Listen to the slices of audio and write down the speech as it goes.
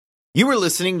You are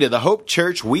listening to the Hope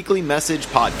Church Weekly Message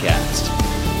Podcast.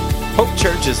 Hope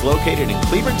Church is located in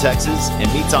Cleveland, Texas,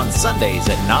 and meets on Sundays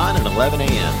at 9 and 11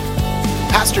 a.m.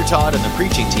 Pastor Todd and the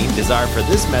preaching team desire for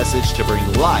this message to bring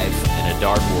life in a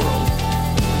dark world.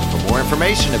 For more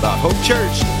information about Hope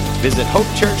Church, visit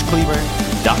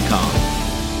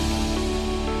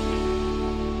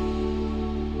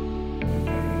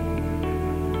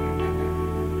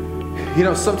hopechurchcleveland.com. You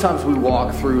know, sometimes we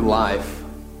walk through life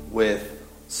with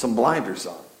some blinders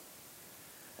on.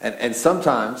 And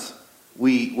sometimes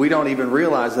we don't even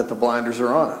realize that the blinders are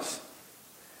on us.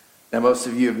 Now, most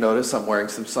of you have noticed I'm wearing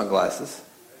some sunglasses.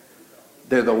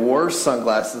 They're the worst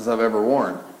sunglasses I've ever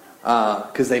worn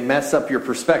because they mess up your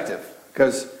perspective.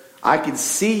 Because I can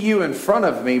see you in front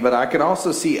of me, but I can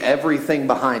also see everything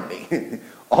behind me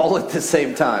all at the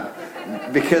same time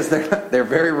because they're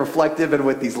very reflective, and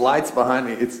with these lights behind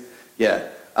me,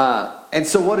 and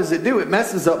so what does it do? It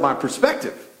messes up my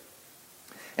perspective.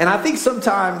 And I think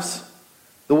sometimes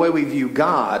the way we view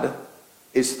God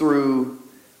is through,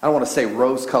 I don't want to say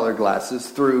rose-colored glasses,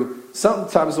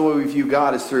 sometimes the way we view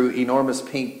God is through enormous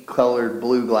pink-colored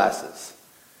blue glasses.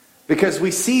 Because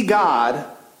we see God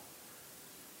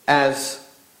as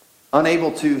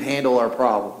unable to handle our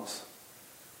problems.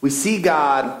 We see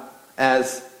God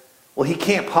as, well, he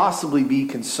can't possibly be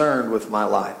concerned with my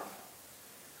life.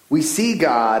 We see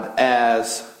God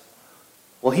as,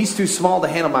 well, he's too small to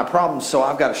handle my problems, so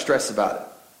I've got to stress about it.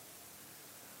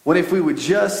 When if we would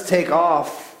just take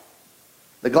off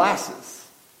the glasses,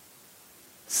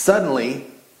 suddenly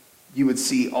you would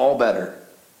see all better.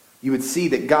 You would see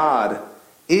that God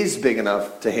is big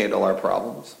enough to handle our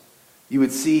problems. You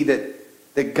would see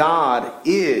that God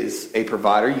is a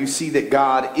provider. You see that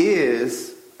God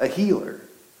is a healer.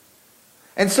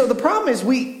 And so the problem is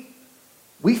we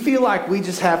feel like we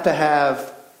just have to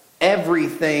have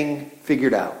everything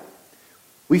figured out.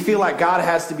 We feel like God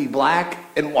has to be black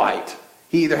and white.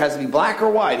 He either has to be black or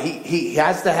white. He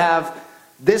has to have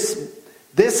this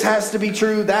has to be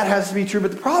true, that has to be true.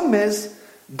 But the problem is,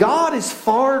 God is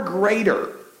far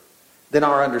greater than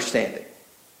our understanding.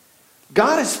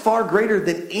 God is far greater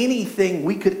than anything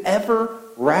we could ever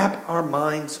wrap our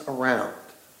minds around.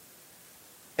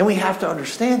 And we have to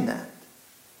understand that.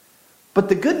 But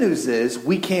the good news is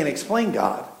we can't explain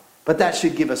God, but that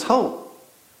should give us hope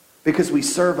because we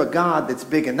serve a God that's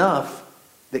big enough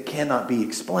that cannot be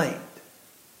explained.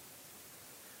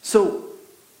 So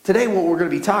today what we're going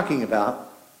to be talking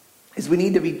about is we're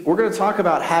going to talk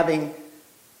about having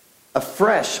a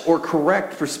fresh or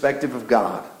correct perspective of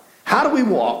God. How do we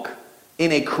walk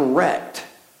in a correct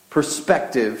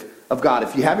perspective of God?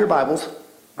 If you have your Bibles,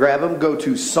 grab them, go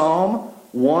to Psalm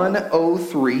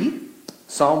 103.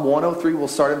 Psalm 103, we'll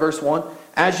start in verse 1.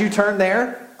 As you turn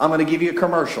there, I'm going to give you a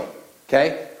commercial.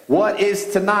 Okay? What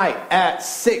is tonight at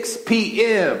 6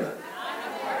 p.m.?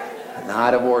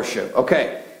 Night of worship.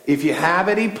 Okay. If you have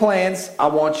any plans, I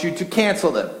want you to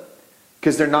cancel them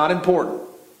because they're not important.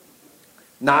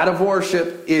 Night of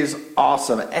worship is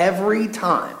awesome. Every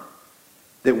time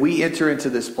that we enter into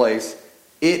this place,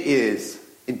 it is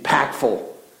impactful.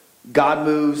 God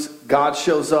moves. God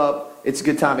shows up. It's a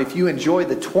good time. If you enjoy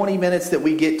the 20 minutes that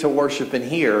we get to worship in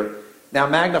here, now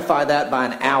magnify that by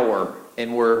an hour,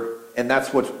 and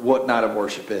that's what night of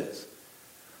worship is.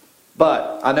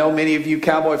 But I know many of you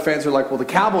Cowboy fans are like, well, the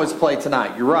Cowboys play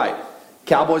tonight. You're right.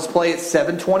 Cowboys play at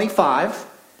 7:25.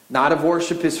 Night of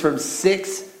worship is from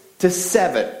 6 to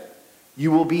 7.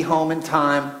 You will be home in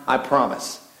time, I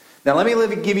promise. Now let me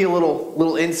give you a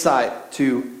little insight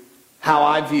to how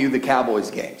I view the Cowboys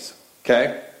games.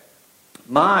 Okay?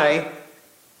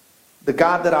 The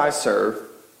God that I serve,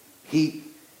 he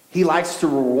likes to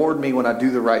reward me when I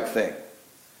do the right thing.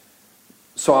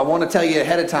 So I want to tell you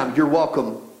ahead of time, you're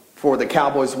welcome for the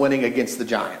Cowboys winning against the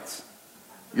Giants.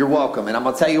 You're welcome. And I'm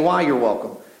going to tell you why you're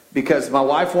welcome. Because my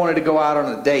wife wanted to go out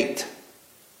on a date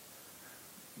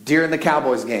during the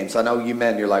Cowboys games. I know you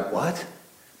men, you're like, what?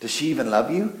 Does she even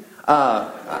love you?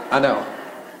 I know.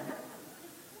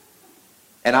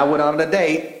 And I went on a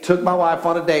date, took my wife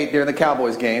on a date during the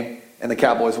Cowboys game, and the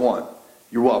Cowboys won.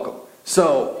 You're welcome.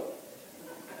 So,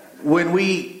 when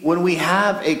we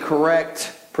have a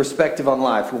correct perspective on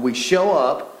life, when we show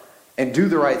up and do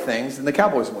the right things, then the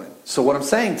Cowboys win. So what I'm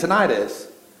saying tonight is,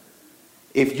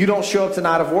 if you don't show up to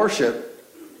night of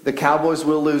worship, the Cowboys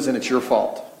will lose and it's your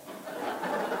fault.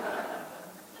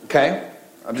 Okay?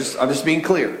 I'm just being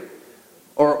clear.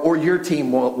 Or your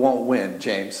team won't win,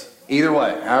 James. Either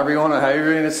way, however you're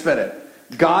going to spin it.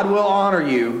 God will honor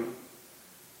you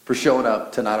for showing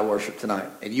up to night of worship tonight.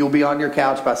 And you'll be on your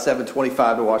couch by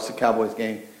 7:25 to watch the Cowboys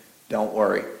game. Don't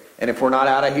worry. And if we're not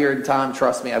out of here in time,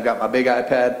 trust me, I've got my big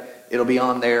iPad. it'll be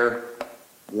on there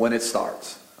when it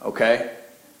starts, okay?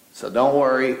 So don't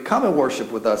worry. Come and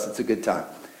worship with us. It's a good time.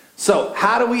 So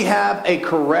how do we have a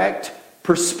correct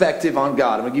perspective on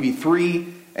God? I'm going to give you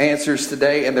 3 answers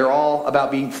today, and they're all about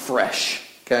being fresh,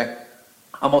 okay?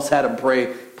 I almost had him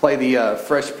play the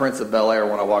Fresh Prince of Bel-Air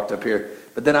when I walked up here.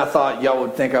 But then I thought y'all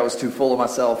would think I was too full of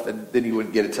myself, and then you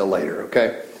wouldn't get it till later,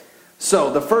 okay?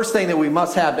 So the first thing that we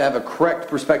must have to have a correct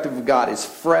perspective of God is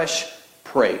fresh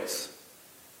praise.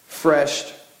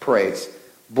 Fresh praise.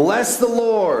 Bless the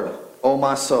Lord, O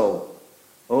my soul.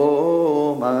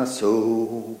 O my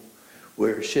soul,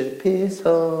 worship his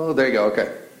holy. There you go,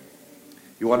 okay.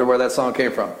 You wonder where that song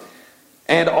came from.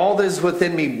 And all that is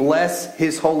within me, bless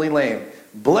his holy name.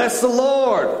 Bless the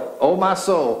Lord, O my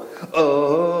soul.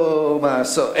 O my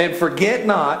soul. And forget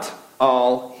not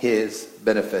all his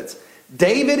benefits.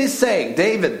 David,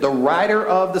 the writer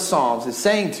of the Psalms, is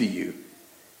saying to you,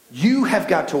 you have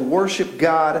got to worship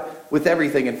God with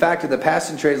everything. In fact, in the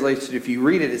Passion Translation, if you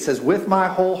read it, it says, with my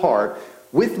whole heart,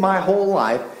 with my whole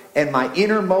life, and my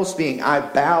innermost being, I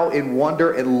bow in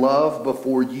wonder and love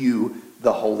before you,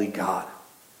 the holy God.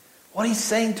 What he's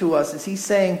saying to us is he's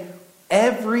saying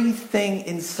everything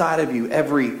inside of you,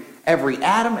 every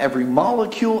atom, every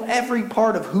molecule, every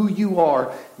part of who you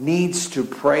are needs to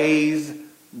praise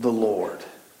the Lord.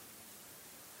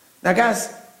 Now,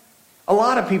 guys, a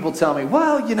lot of people tell me,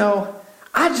 well,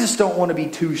 I just don't want to be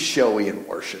too showy in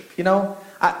worship.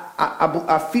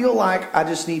 I feel like I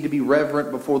just need to be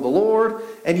reverent before the Lord.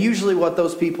 And usually what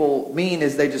those people mean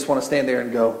is they just want to stand there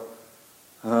and go,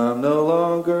 I'm no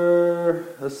longer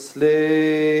a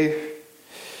slave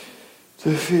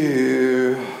to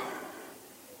fear.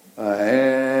 I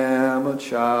am a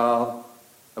child.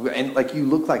 And like you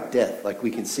look like death, like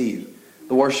we can see you.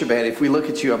 The worship band, if we look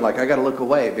at you, I'm like, I got to look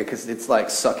away because it's like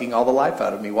sucking all the life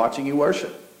out of me watching you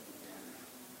worship.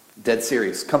 Dead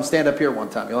serious. Come stand up here one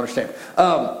time. You'll understand.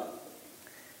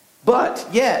 But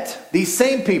yet, these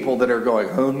same people that are going,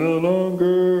 I'm no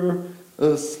longer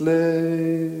a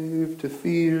slave to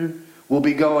fear, will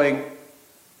be going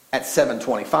at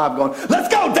 7:25 going, let's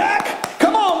go, Dak!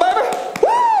 Come on, baby!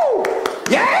 Woo!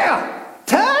 Yeah!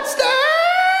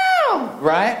 Touchdown!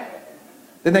 Right?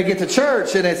 Then they get to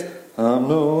church and it's, I'm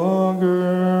no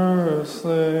longer a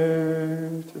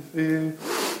slave to fear.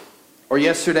 Or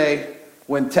yesterday,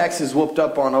 when Texas whooped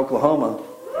up on Oklahoma.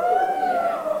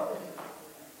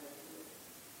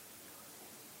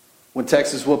 When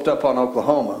Texas whooped up on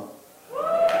Oklahoma.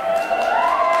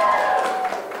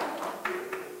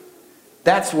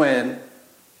 That's when,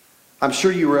 I'm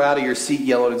sure you were out of your seat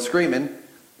yelling and screaming.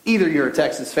 Either you're a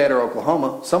Texas fan or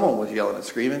Oklahoma. Someone was yelling and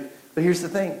screaming. But here's the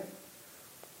thing.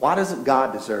 Why doesn't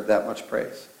God deserve that much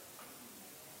praise?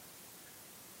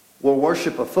 We'll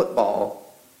worship a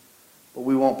football, but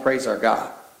we won't praise our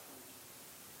God.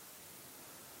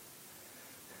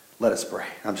 Let us pray.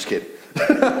 I'm just kidding.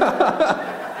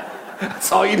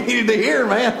 That's all you needed to hear,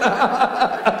 man.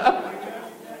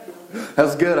 That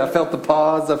was good. I felt the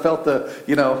pause. I felt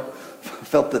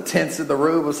the tense in the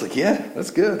room. I was like, yeah, that's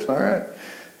good. All right.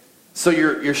 So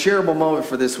your shareable moment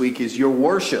for this week is your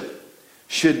worship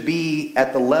should be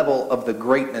at the level of the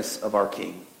greatness of our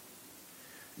King.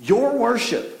 Your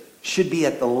worship should be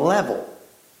at the level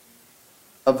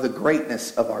of the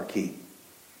greatness of our King.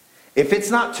 If it's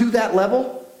not to that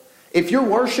level, if your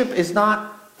worship is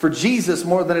not for Jesus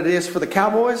more than it is for the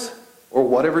Cowboys or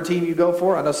whatever team you go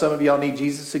for, I know some of y'all need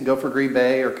Jesus and go for Green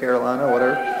Bay or Carolina or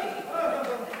whatever.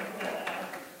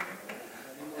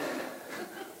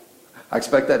 I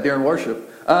expect that during worship.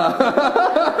 I'm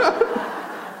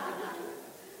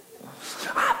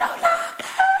no longer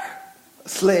a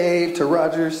slave to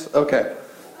Rodgers. Okay.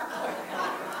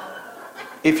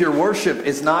 If your worship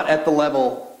is not at the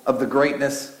level of the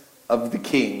greatness of the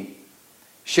King,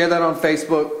 share that on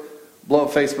Facebook. Blow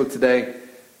up Facebook today.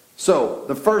 So,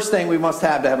 the first thing we must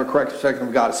have to have a correct perspective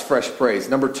of God is fresh praise.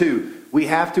 Number 2, we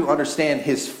have to understand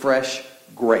his fresh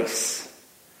grace.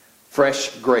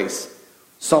 Fresh grace.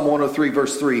 Psalm 103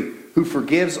 verse 3, who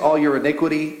forgives all your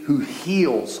iniquity, who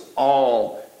heals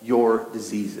all your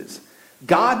diseases.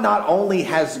 God not only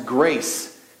has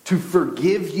grace to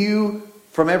forgive you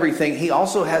from everything, he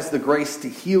also has the grace to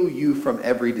heal you from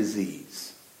every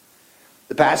disease.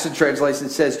 The Passion Translation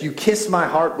says, you kiss my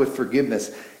heart with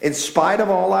forgiveness. In spite of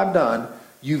all I've done,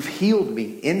 you've healed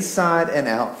me inside and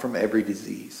out from every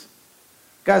disease.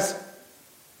 Guys,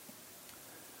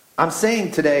 I'm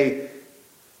saying today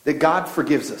that God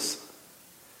forgives us.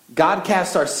 God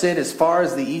casts our sin as far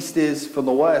as the east is from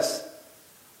the west,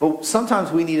 but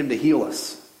sometimes we need him to heal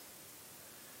us.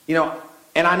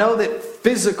 And I know that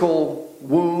physical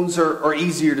wounds are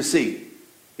easier to see.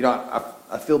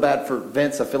 I feel bad for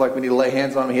Vince. I feel like we need to lay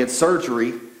hands on him. He had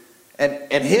surgery,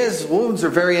 and his wounds are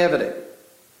very evident.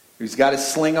 He's got his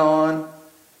sling on.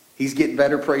 He's getting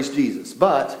better, praise Jesus.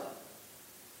 But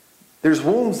there's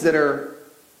wounds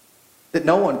that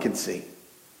no one can see.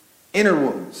 Inner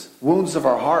wounds, wounds of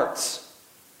our hearts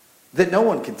that no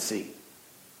one can see.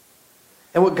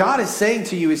 And what God is saying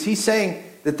to you is He's saying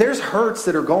that there's hurts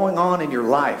that are going on in your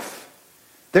life.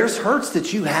 There's hurts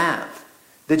that you have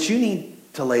that you need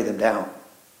to lay them down.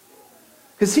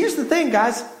 Because here's the thing,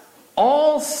 guys.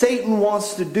 All Satan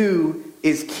wants to do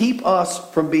is keep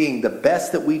us from being the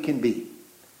best that we can be.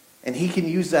 And he can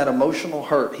use that emotional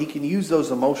hurt. He can use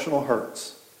those emotional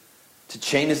hurts to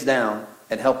chain us down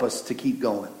and help us to keep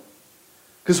going.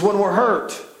 Because when we're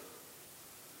hurt,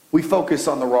 we focus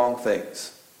on the wrong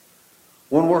things.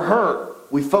 When we're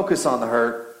hurt, we focus on the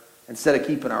hurt instead of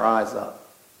keeping our eyes up.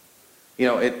 You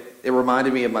know, it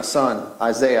reminded me of my son,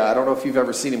 Isaiah. I don't know if you've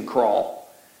ever seen him crawl.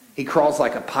 He crawls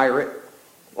like a pirate.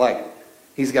 Like,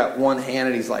 he's got one hand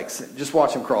and he's like, just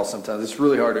watch him crawl sometimes. It's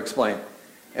really hard to explain.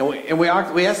 And we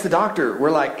asked the doctor,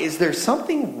 we're like, is there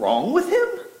something wrong with him?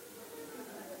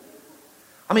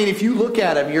 I mean, if you look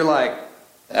at him, you're like,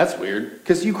 that's weird.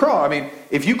 Because you crawl. I mean,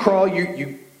 if you crawl,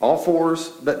 you all fours.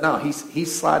 But no,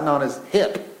 he's sliding on his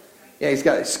hip. Yeah, he's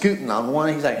got scooting on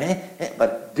one. He's like,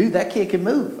 but dude, that kid can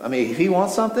move. I mean, if he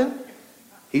wants something,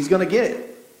 he's going to get it.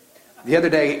 The other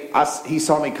day, he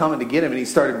saw me coming to get him, and he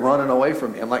started running away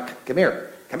from me. I'm like, come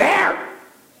here. Come here.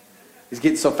 He's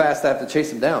getting so fast, I have to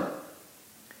chase him down.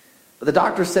 But the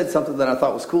doctor said something that I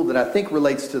thought was cool that I think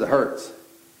relates to the hurts.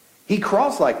 He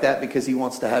crawls like that because he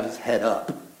wants to have his head up,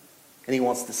 and he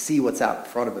wants to see what's out in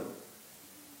front of him.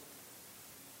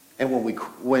 And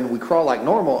when we crawl like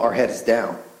normal, our head is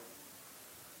down.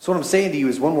 So what I'm saying to you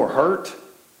is when we're hurt,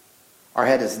 our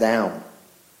head is down.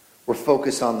 We're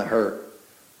focused on the hurt.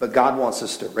 But God wants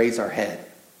us to raise our head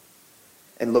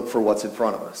and look for what's in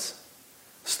front of us.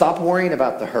 Stop worrying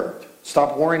about the hurt.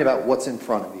 Stop worrying about what's in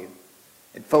front of you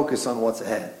and focus on what's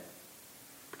ahead.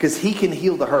 Because He can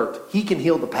heal the hurt. He can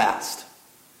heal the past.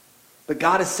 But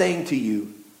God is saying to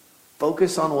you,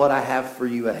 focus on what I have for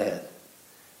you ahead.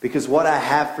 Because what I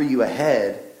have for you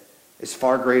ahead is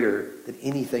far greater than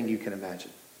anything you can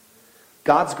imagine.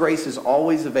 God's grace is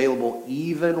always available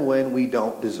even when we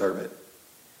don't deserve it.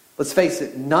 Let's face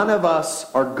it, none of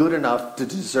us are good enough to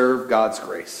deserve God's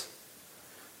grace.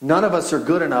 None of us are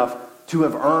good enough to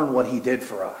have earned what He did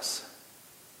for us.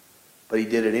 But He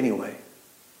did it anyway.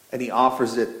 And He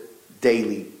offers it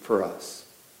daily for us.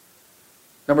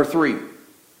 Number 3.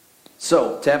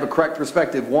 So, to have a correct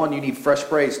perspective, 1, you need fresh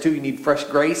praise. 2, you need fresh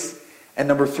grace. And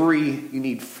number 3, you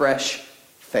need fresh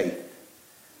faith.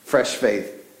 Fresh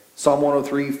faith. Psalm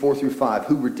 103, 4 through 5.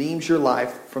 Who redeems your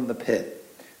life from the pit.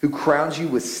 Who crowns you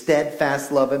with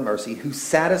steadfast love and mercy. Who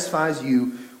satisfies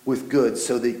you with good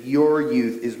so that your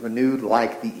youth is renewed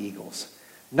like the eagles.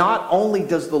 Not only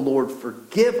does the Lord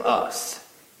forgive us,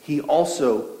 He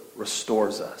also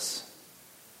restores us.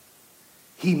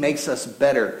 He makes us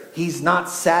better. He's not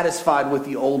satisfied with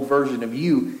the old version of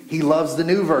you. He loves the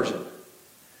new version.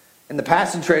 And the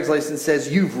Passion Translation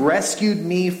says, you've rescued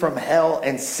me from hell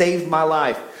and saved my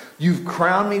life. You've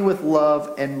crowned me with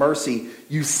love and mercy.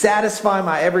 You satisfy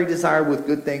my every desire with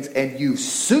good things, and you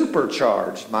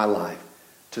supercharged my life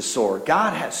to soar.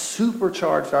 God has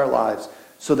supercharged our lives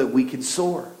so that we can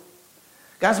soar.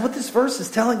 Guys, what this verse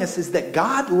is telling us is that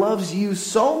God loves you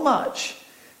so much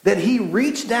that He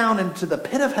reached down into the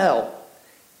pit of hell,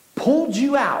 pulled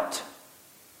you out,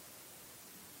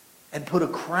 and put a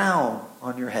crown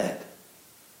on your head.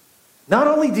 Not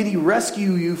only did He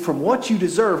rescue you from what you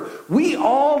deserve, we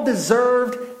all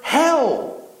deserved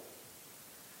hell.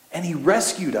 And He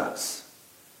rescued us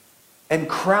and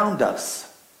crowned us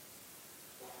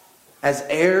as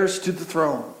heirs to the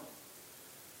throne,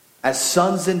 as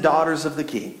sons and daughters of the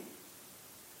King.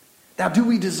 Now, do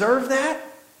we deserve that?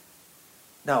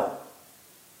 No.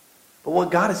 But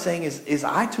what God is saying is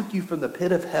I took you from the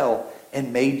pit of hell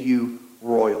and made you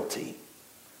royalty.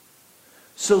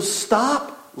 So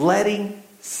stop letting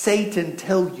Satan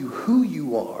tell you who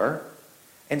you are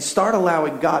and start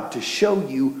allowing God to show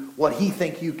you what he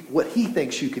thinks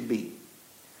you can be.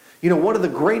 You know, one of the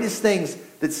greatest things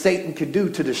that Satan could do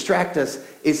to distract us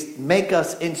is make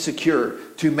us insecure,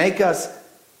 to make us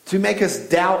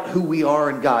doubt who we are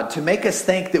in God, to make us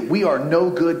think that we are no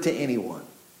good to anyone.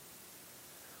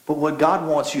 But what God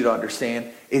wants you to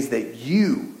understand is that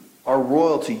you are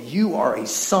royalty. You are a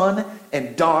son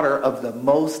and daughter of the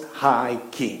Most High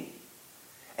King.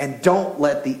 And don't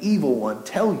let the evil one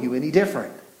tell you any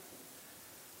different.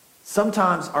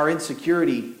 Sometimes our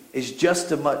insecurity is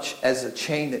just as much as a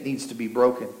chain that needs to be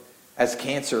broken has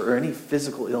cancer or any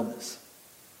physical illness.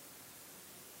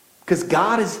 Because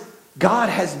God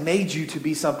has made you to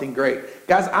be something great.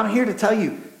 Guys, I'm here to tell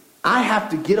you, I have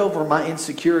to get over my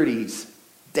insecurities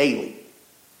daily.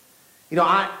 You know,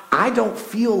 I don't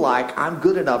feel like I'm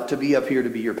good enough to be up here to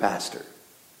be your pastor.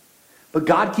 But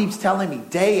God keeps telling me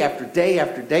day after day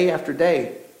after day after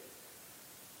day,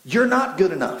 you're not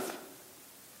good enough.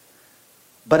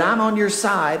 But I'm on your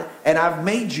side, and I've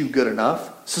made you good enough,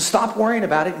 so stop worrying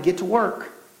about it and get to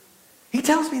work. He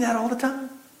tells me that all the time.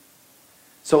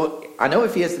 So I know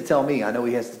if he has to tell me, I know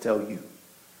he has to tell you.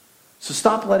 So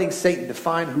stop letting Satan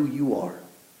define who you are,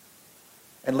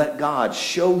 and let God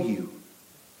show you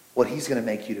what he's going to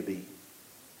make you to be.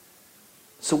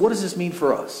 So what does this mean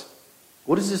for us?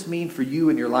 What does this mean for you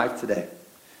in your life today?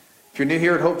 If you're new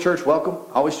here at Hope Church, welcome.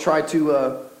 I always try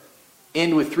to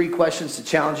end with 3 questions to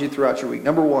challenge you throughout your week.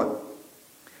 Number 1,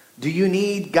 do you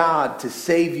need God to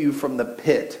save you from the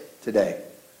pit today?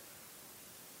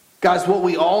 Guys, what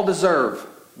we all deserve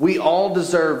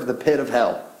the pit of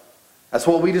hell. That's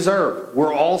what we deserve.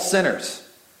 We're all sinners.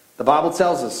 The Bible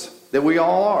tells us that we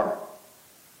all are.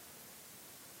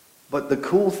 But the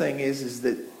cool thing is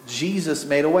that Jesus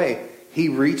made a way. He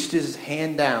reached his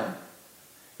hand down.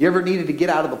 You ever needed to get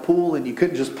out of the pool and you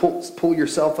couldn't just pull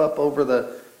yourself up over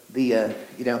the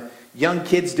young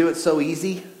kids do it so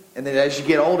easy. And then as you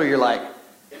get older, you're like,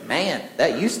 man,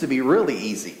 that used to be really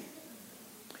easy.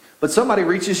 But somebody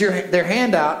reaches their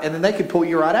hand out and then they could pull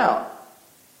you right out.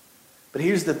 But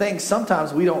here's the thing.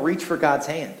 Sometimes we don't reach for God's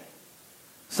hand.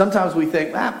 Sometimes we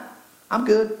think, I'm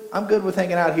good. I'm good with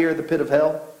hanging out here at the pit of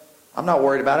hell. I'm not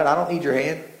worried about it. I don't need your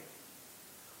hand.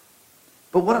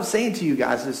 But what I'm saying to you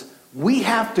guys is we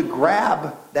have to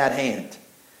grab that hand.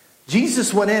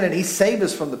 Jesus went in and he saved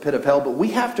us from the pit of hell, but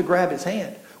we have to grab his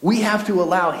hand. We have to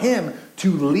allow him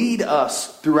to lead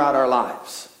us throughout our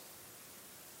lives.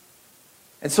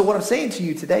 And so what I'm saying to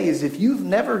you today is if you've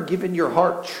never given your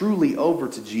heart truly over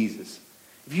to Jesus,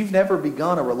 if you've never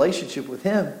begun a relationship with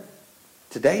him,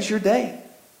 today's your day.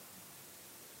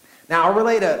 Now, I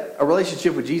relate a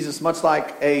relationship with Jesus much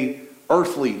like a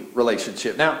earthly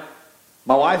relationship. Now,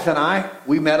 my wife and I,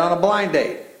 we met on a blind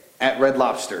date at Red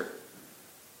Lobster.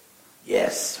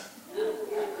 Yes.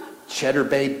 Cheddar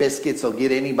Bay biscuits will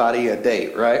get anybody a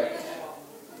date, right?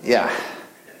 Yeah.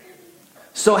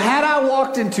 So had I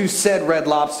walked into said Red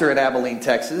Lobster in Abilene,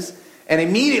 Texas, and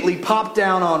immediately popped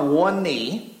down on one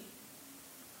knee,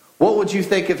 what would you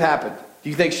think have happened? Do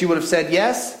you think she would have said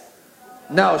yes?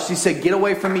 No, she said, get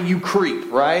away from me, you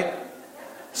creep, right?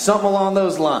 Something along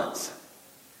those lines.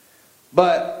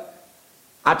 But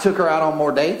I took her out on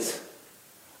more dates.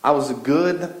 I was a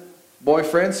good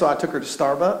boyfriend, so I took her to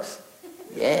Starbucks.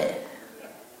 Yeah.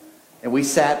 And we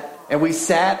sat.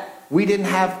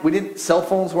 Cell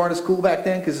phones weren't as cool back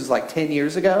then because it was like 10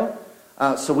 years ago.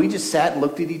 So we just sat and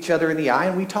looked at each other in the eye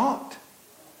and we talked.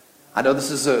 I know this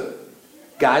is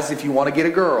guys, if you want to get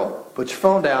a girl, put your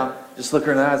phone down, just look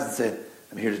her in the eyes and say,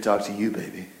 I'm here to talk to you,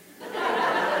 baby.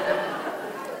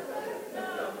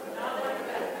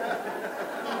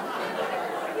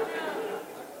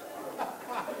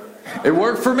 It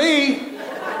worked for me.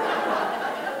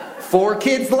 4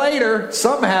 kids later,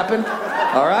 something happened.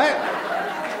 All right?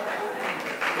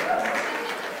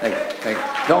 Hey,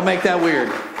 don't make that weird.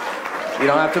 You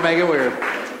don't have to make it weird.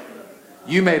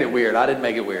 You made it weird. I didn't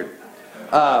make it weird.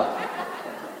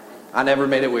 I never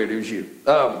made it weird. It was you.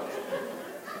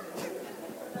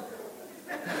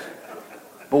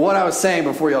 But what I was saying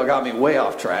before y'all got me way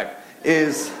off track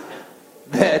is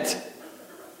that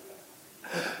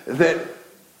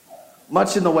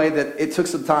much in the way that it took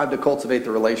some time to cultivate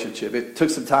the relationship, it took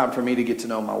some time for me to get to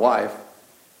know my wife.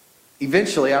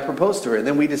 Eventually, I proposed to her, and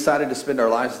then we decided to spend our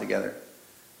lives together.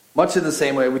 Much in the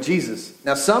same way with Jesus.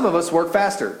 Now, some of us work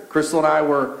faster. Crystal and I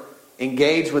were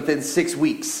engaged within 6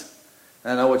 weeks.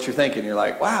 I know what you're thinking. You're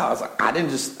like, wow. I was like, I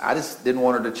just didn't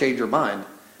want her to change her mind.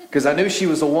 Because I knew she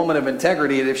was a woman of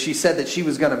integrity, and if she said that she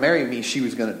was going to marry me, she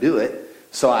was going to do it.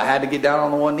 So I had to get down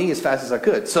on the one knee as fast as I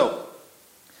could.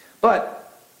 But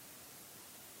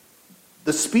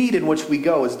the speed in which we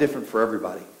go is different for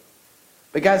everybody.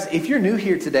 But guys, if you're new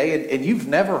here today and you've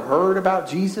never heard about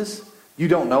Jesus, you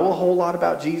don't know a whole lot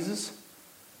about Jesus,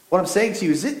 what I'm saying to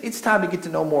you is it's time to get to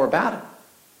know more about him.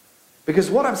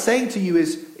 Because what I'm saying to you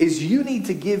is you need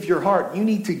to give your heart, you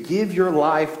need to give your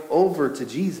life over to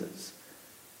Jesus.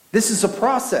 This is a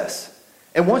process.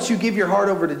 And once you give your heart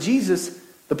over to Jesus,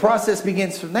 the process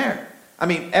begins from there. I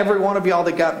mean, every one of y'all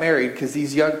that got married, because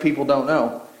these young people don't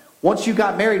know, once you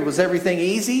got married, was everything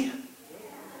easy?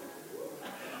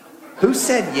 Who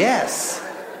said yes?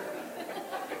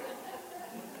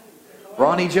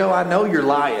 Ronnie Joe, I know you're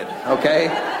lying, okay?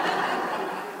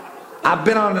 I've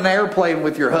been on an airplane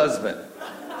with your husband.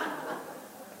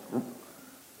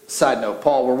 Side note,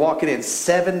 Paul, we're walking in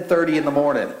 7:30 in the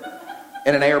morning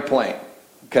in an airplane.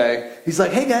 Okay? He's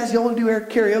like, hey guys, y'all want to do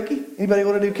karaoke? Anybody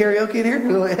want to do karaoke in here?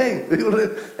 We're like, hey,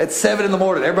 at 7 in the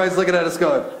morning, everybody's looking at us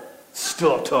going,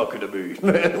 stop talking to me.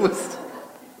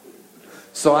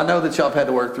 So I know that y'all have had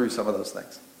to work through some of those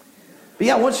things. But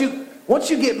yeah, once you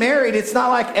get married, it's not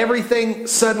like everything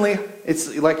suddenly,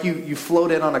 it's like you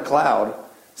float in on a cloud.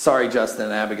 Sorry, Justin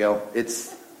and Abigail.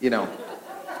 It's,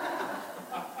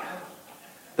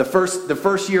 the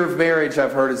first year of marriage,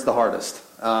 I've heard, is the hardest.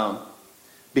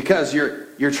 Because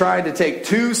you're trying to take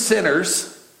two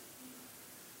sinners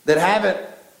that haven't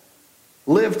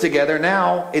lived together.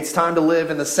 Now it's time to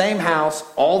live in the same house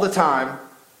all the time.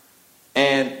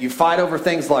 And you fight over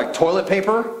things like toilet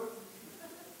paper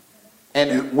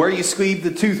and where you squeeze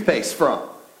the toothpaste from.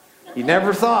 You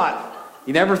never thought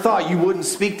you wouldn't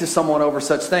speak to someone over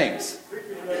such things.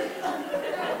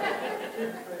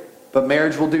 But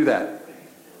marriage will do that.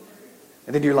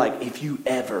 And then you're like,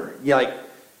 you're like,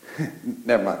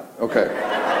 never mind. Okay.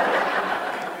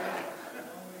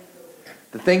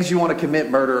 The things you want to commit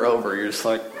murder over, you're just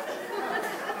like,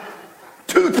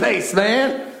 toothpaste,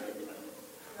 man.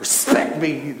 Respect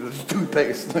me,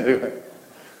 toothpaste.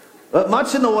 But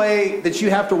much in the way that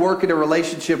you have to work at a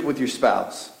relationship with your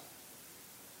spouse,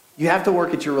 you have to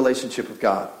work at your relationship with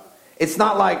God. It's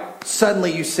not like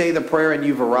suddenly you say the prayer and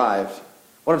you've arrived.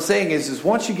 What I'm saying is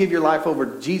once you give your life over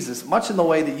to Jesus, much in the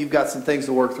way that you've got some things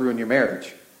to work through in your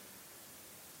marriage,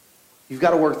 you've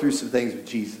got to work through some things with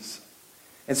Jesus.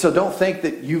 And so don't think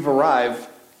that you've arrived.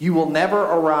 You will never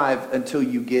arrive until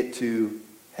you get to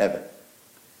heaven.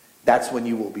 That's when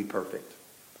you will be perfect.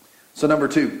 So number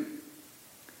 2,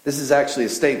 this is actually a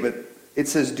statement. It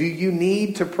says, do you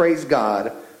need to praise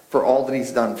God for all that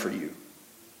he's done for you?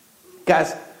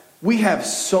 Guys, we have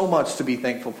so much to be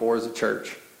thankful for as a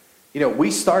church. We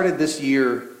started this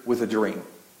year with a dream.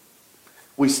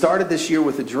 We started this year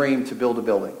with a dream to build a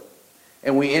building.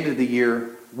 And we ended the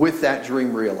year with that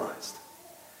dream realized.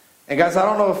 And guys, I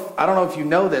don't know if you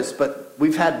know this, but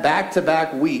we've had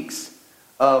back-to-back weeks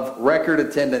of record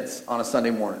attendance on a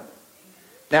Sunday morning.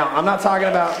 Now, I'm not talking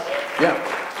about,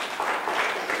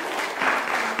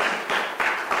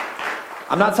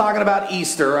 I'm not talking about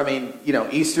Easter. I mean,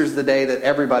 Easter's the day that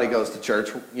everybody goes to church.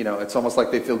 It's almost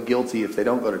like they feel guilty if they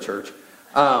don't go to church.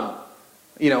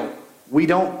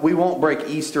 We won't break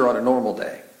Easter on a normal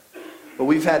day. But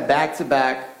we've had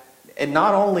back-to-back, and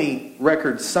not only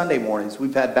record Sunday mornings,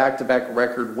 we've had back-to-back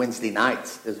record Wednesday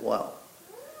nights as well.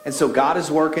 And so God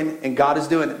is working and God is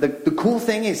doing it. The cool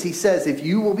thing is he says, if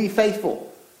you will be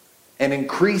faithful and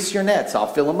increase your nets, I'll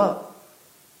fill them up.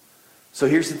 So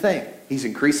here's the thing. He's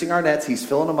increasing our nets. He's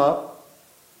filling them up.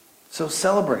 So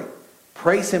celebrate.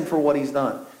 Praise him for what he's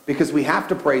done. Because we have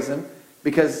to praise him.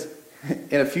 Because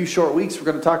in a few short weeks, we're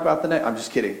going to talk about the next. I'm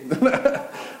just kidding.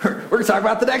 We're going to talk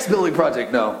about the next building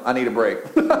project. No, I need a break.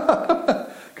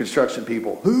 Construction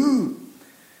people. Whoo!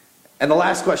 And the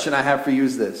last question I have for you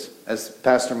is this, as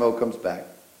Pastor Mo comes back.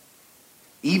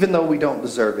 Even though we don't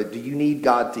deserve it, do you need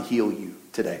God to heal you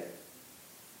today?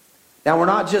 Now, we're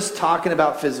not just talking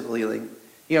about physical healing.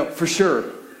 For sure,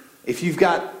 if you've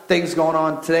got things going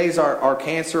on, today's our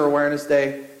Cancer Awareness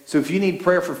Day. So if you need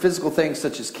prayer for physical things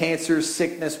such as cancer,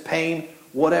 sickness, pain,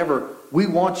 whatever, we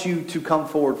want you to come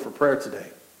forward for prayer today.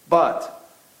 But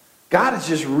God has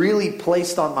just really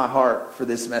placed on my heart for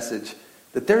this message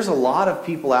that there's a lot of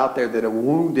people out there that are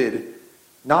wounded,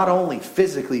 not only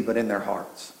physically, but in their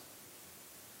hearts.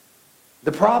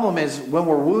 The problem is when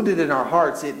we're wounded in our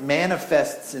hearts, it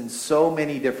manifests in so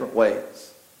many different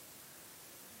ways.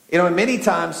 And many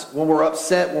times when we're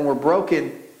upset, when we're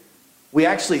broken, we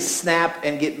actually snap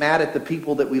and get mad at the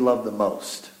people that we love the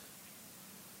most.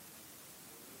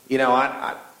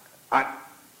 I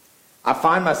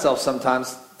find myself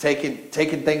sometimes taking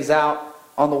things out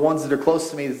on the ones that are close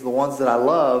to me, the ones that I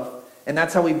love, and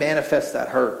that's how we manifest that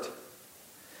hurt.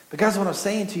 But guys, what I'm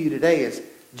saying to you today is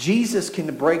Jesus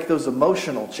can break those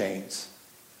emotional chains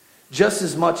just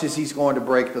as much as he's going to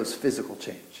break those physical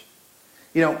chains.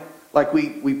 Like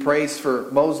we praise for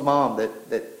Mo's mom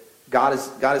that God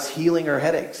is healing her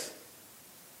headaches.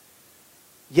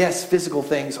 Yes, physical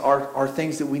things are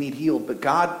things that we need healed, but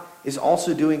God is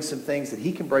also doing some things that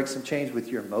he can break some chains with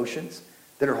your emotions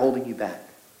that are holding you back.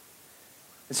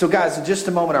 And so guys, in just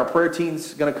a moment, our prayer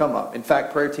team's going to come up. In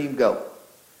fact, prayer team, go.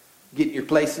 Get in your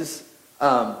places.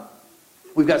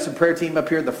 We've got some prayer team up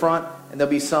here at the front, and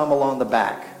there'll be some along the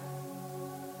back.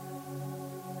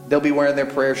 They'll be wearing their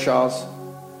prayer shawls.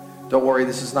 Don't worry,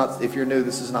 this is not, if you're new,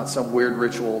 this is not some weird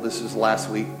ritual. This is last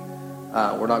week.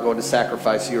 We're not going to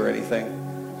sacrifice you or anything.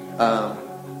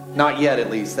 Not yet, at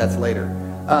least. That's later.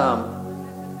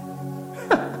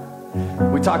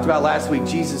 We talked about last week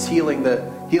Jesus healing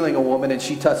a woman, and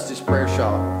she touched his prayer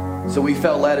shawl. So we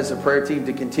felt led as a prayer team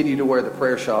to continue to wear the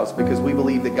prayer shawls because we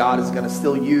believe that God is going to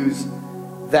still use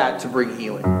that to bring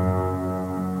healing.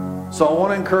 So I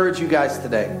want to encourage you guys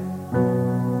today.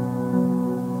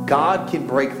 God can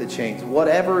break the chains.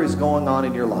 Whatever is going on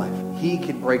in your life, he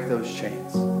can break those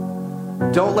chains.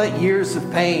 Don't let years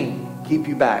of pain keep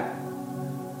you back.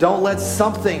 Don't let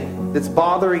something that's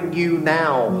bothering you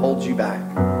now hold you back.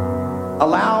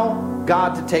 Allow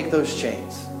God to take those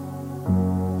chains.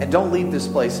 And don't leave this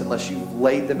place unless you've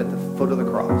laid them at the foot of the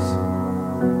cross.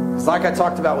 It's like I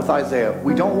talked about with Isaiah.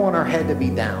 We don't want our head to be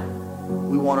down.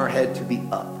 We want our head to be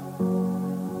up.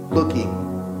 Looking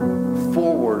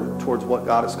forward towards what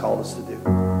God has called us to do.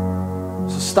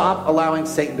 So stop allowing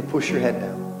Satan to push your head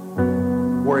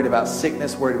down. Worried about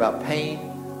sickness, worried about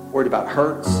pain, worried about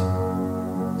hurts.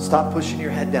 Stop pushing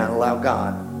your head down. Allow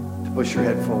God to push your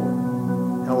head forward.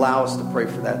 And allow us to pray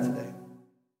for that today.